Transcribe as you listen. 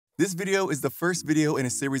This video is the first video in a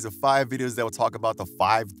series of 5 videos that will talk about the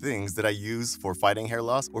 5 things that I use for fighting hair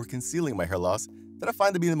loss or concealing my hair loss that I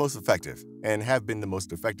find to be the most effective and have been the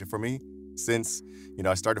most effective for me since,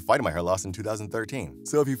 I started fighting my hair loss in 2013.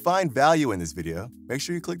 So if you find value in this video, make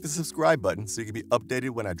sure you click the subscribe button so you can be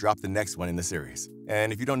updated when I drop the next one in the series.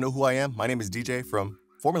 And if you don't know who I am, my name is DJ from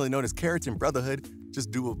formerly known as Keratin Brotherhood.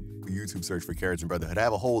 Just do a YouTube search for Keratin Brotherhood. I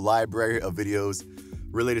have a whole library of videos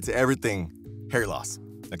related to everything hair loss.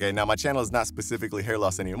 Okay, now my channel is not specifically hair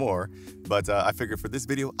loss anymore, but I figured for this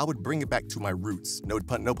video, I would bring it back to my roots. No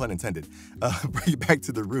pun intended. Bring it back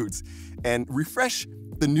to the roots and refresh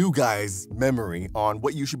the new guy's memory on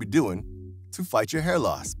what you should be doing to fight your hair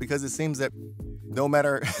loss. Because it seems that no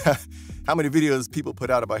matter how many videos people put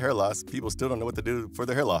out about hair loss, people still don't know what to do for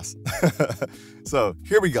their hair loss. So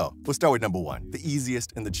here we go. We'll start with number 1, the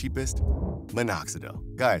easiest and the cheapest,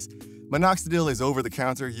 Minoxidil. Guys, Minoxidil is over the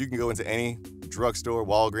counter. You can go into any drugstore,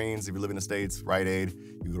 Walgreens, if you live in the States, Rite Aid,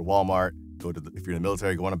 you go to Walmart, if you're in the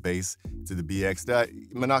military, go on a base to the BX.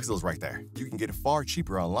 Minoxidil is right there. You can get it far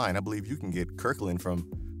cheaper online. I believe you can get Kirkland from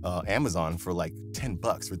Amazon for like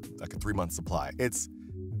 $10 for like a 3-month supply. It's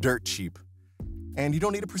dirt cheap, and you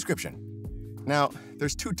don't need a prescription. Now,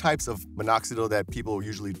 there's 2 types of Minoxidil that people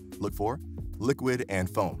usually look for, liquid and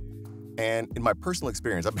foam. And in my personal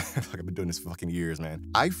experience, I've been doing this for fucking years, man.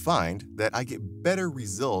 I find that I get better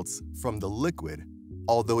results from the liquid,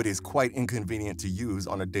 although it is quite inconvenient to use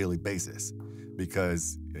on a daily basis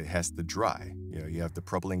because it has to dry. You have the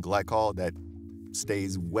propylene glycol that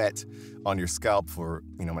stays wet on your scalp for,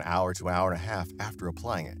 an hour to an hour and a half after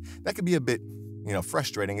applying it. That could be a bit,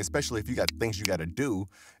 frustrating, especially if you got things you got to do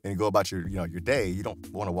and you go about your day. You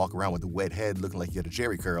don't want to walk around with a wet head looking like you got a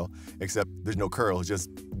jerry curl, except there's no curl, it's just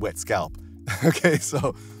wet scalp. Okay,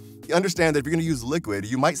 so you understand that if you're going to use liquid,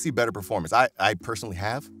 you might see better performance. I personally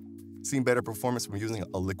have seen better performance from using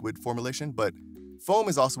a liquid formulation, but foam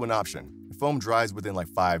is also an option. Foam dries within like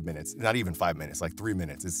 5 minutes, not even 5 minutes, like 3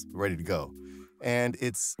 minutes. It's ready to go. And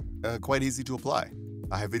it's quite easy to apply.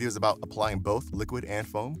 I have videos about applying both liquid and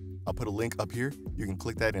foam. I'll put a link up here. You can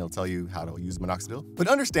click that and it'll tell you how to use Minoxidil. But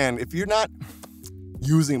understand, if you're not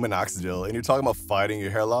using Minoxidil and you're talking about fighting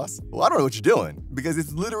your hair loss, well, I don't know what you're doing, because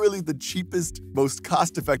it's literally the cheapest, most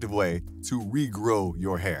cost-effective way to regrow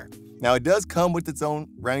your hair. Now, it does come with its own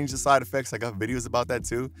range of side effects. I got videos about that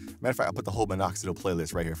too. Matter of fact, I'll put the whole Minoxidil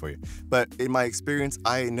playlist right here for you. But in my experience,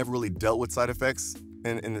 I never really dealt with side effects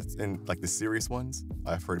in like the serious ones.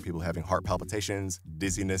 I've heard of people having heart palpitations,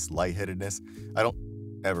 dizziness, lightheadedness. I don't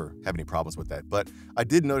ever have any problems with that. But I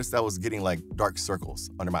did notice that I was getting like dark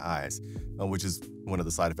circles under my eyes, which is one of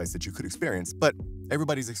the side effects that you could experience. But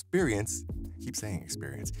everybody's experience, I keep saying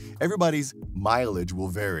experience, everybody's mileage will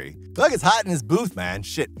vary. Like, it's hot in this booth, man.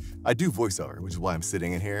 Shit. I do voiceover, which is why I'm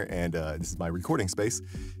sitting in here, and this is my recording space.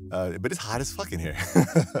 But it's hot as fuck in here.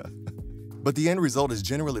 But the end result is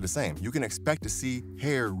generally the same. You can expect to see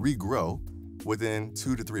hair regrow within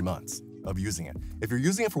 2 to 3 months of using it. If you're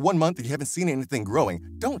using it for 1 month and you haven't seen anything growing,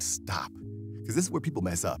 don't stop, because this is where people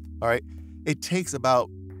mess up, all right? It takes about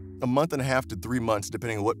 1.5 to 3 months,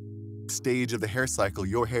 depending on what stage of the hair cycle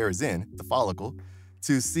your hair is in, the follicle,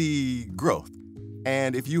 to see growth.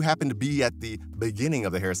 And if you happen to be at the beginning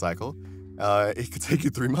of the hair cycle, it could take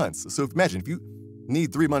you 3 months. So imagine if you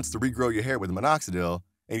need 3 months to regrow your hair with Minoxidil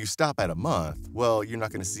and you stop at a month, well, you're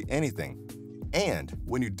not going to see anything. And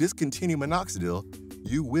when you discontinue Minoxidil,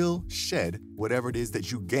 you will shed whatever it is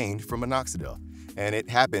that you gained from Minoxidil. And it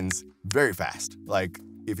happens very fast. Like,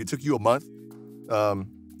 if it took you a month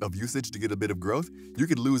of usage to get a bit of growth, you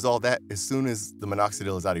could lose all that as soon as the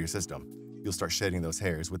Minoxidil is out of your system. You'll start shedding those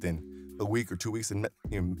hairs within a week or 2 weeks, and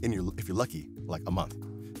if you're lucky, like a month.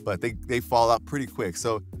 But they fall out pretty quick.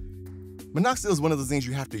 So Minoxidil is one of those things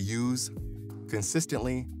you have to use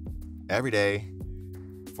consistently every day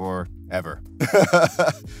forever.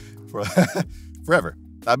 Forever.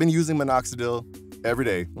 I've been using Minoxidil every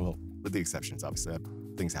day, well, with the exceptions, obviously,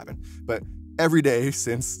 things happen, but every day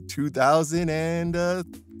since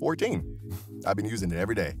 2014. I've been using it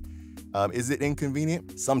every day. Is it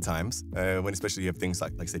inconvenient? Sometimes, when especially you have things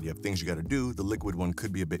like I said, you have things you gotta do, the liquid one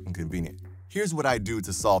could be a bit inconvenient. Here's what I do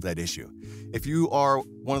to solve that issue. If you are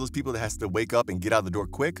one of those people that has to wake up and get out of the door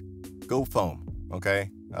quick, go foam, okay?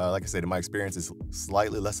 Like I said, in my experience, it's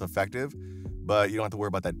slightly less effective, but you don't have to worry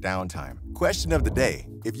about that downtime. Question of the day.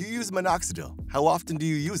 If you use Minoxidil, how often do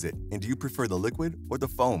you use it? And do you prefer the liquid or the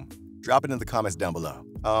foam? Drop it in the comments down below.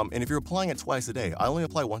 And if you're applying it twice a day, I only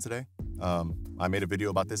apply once a day. I made a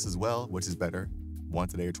video about this as well, which is better,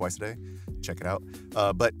 once a day or twice a day. Check it out.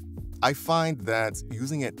 But I find that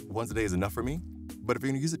using it once a day is enough for me. But if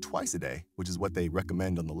you're gonna use it twice a day, which is what they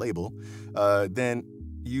recommend on the label, then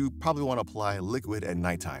you probably want to apply liquid at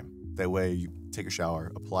nighttime. That way you take a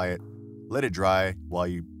shower, apply it, let it dry while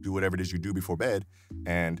you do whatever it is you do before bed,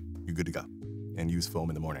 and you're good to go. And use foam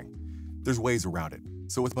in the morning. There's ways around it.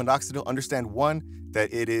 So with minoxidil, understand one,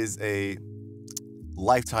 that it is a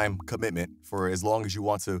lifetime commitment for as long as you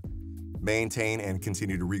want to maintain and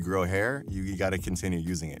continue to regrow hair, you got to continue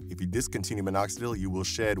using it. If you discontinue minoxidil, you will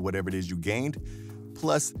shed whatever it is you gained,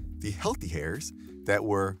 plus the healthy hairs that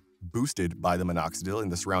were boosted by the minoxidil in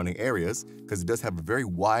the surrounding areas, because it does have a very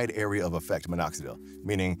wide area of effect, minoxidil.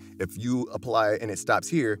 Meaning, if you apply and it stops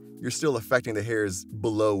here, you're still affecting the hairs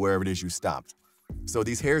below wherever it is you stopped. So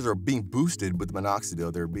these hairs are being boosted with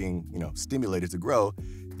minoxidil. They're being, stimulated to grow.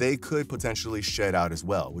 They could potentially shed out as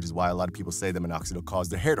well, which is why a lot of people say that minoxidil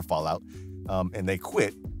caused their hair to fall out, and they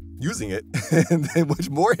quit using it, and then much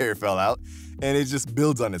more hair fell out, and it just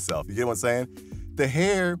builds on itself. You get what I'm saying? The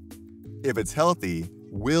hair, if it's healthy,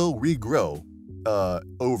 will regrow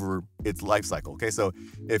over its life cycle. Okay, so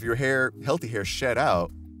if your healthy hair shed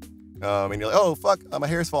out, and you're like, oh fuck, my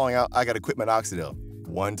hair's falling out, I gotta quit minoxidil.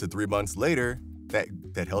 1 to 3 months later,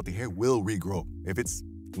 that healthy hair will regrow. If it's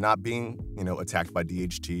not being, attacked by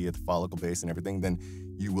DHT at the follicle base and everything, then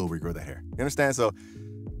you will regrow the hair. You understand? So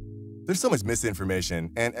there's so much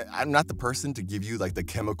misinformation, and I'm not the person to give you like the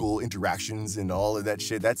chemical interactions and all of that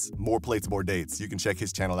shit. That's More Plates, More Dates. You can check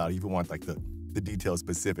his channel out if you want like the detailed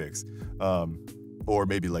specifics. Or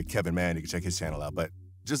maybe like Kevin Mann, you can check his channel out. But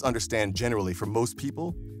just understand generally, for most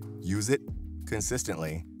people, use it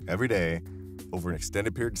consistently every day over an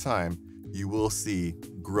extended period of time, you will see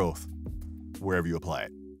growth wherever you apply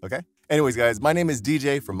it, okay? Anyways, guys, my name is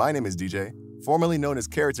DJ from My Name is DJ, formerly known as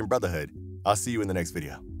Keratin Brotherhood. I'll see you in the next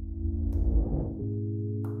video.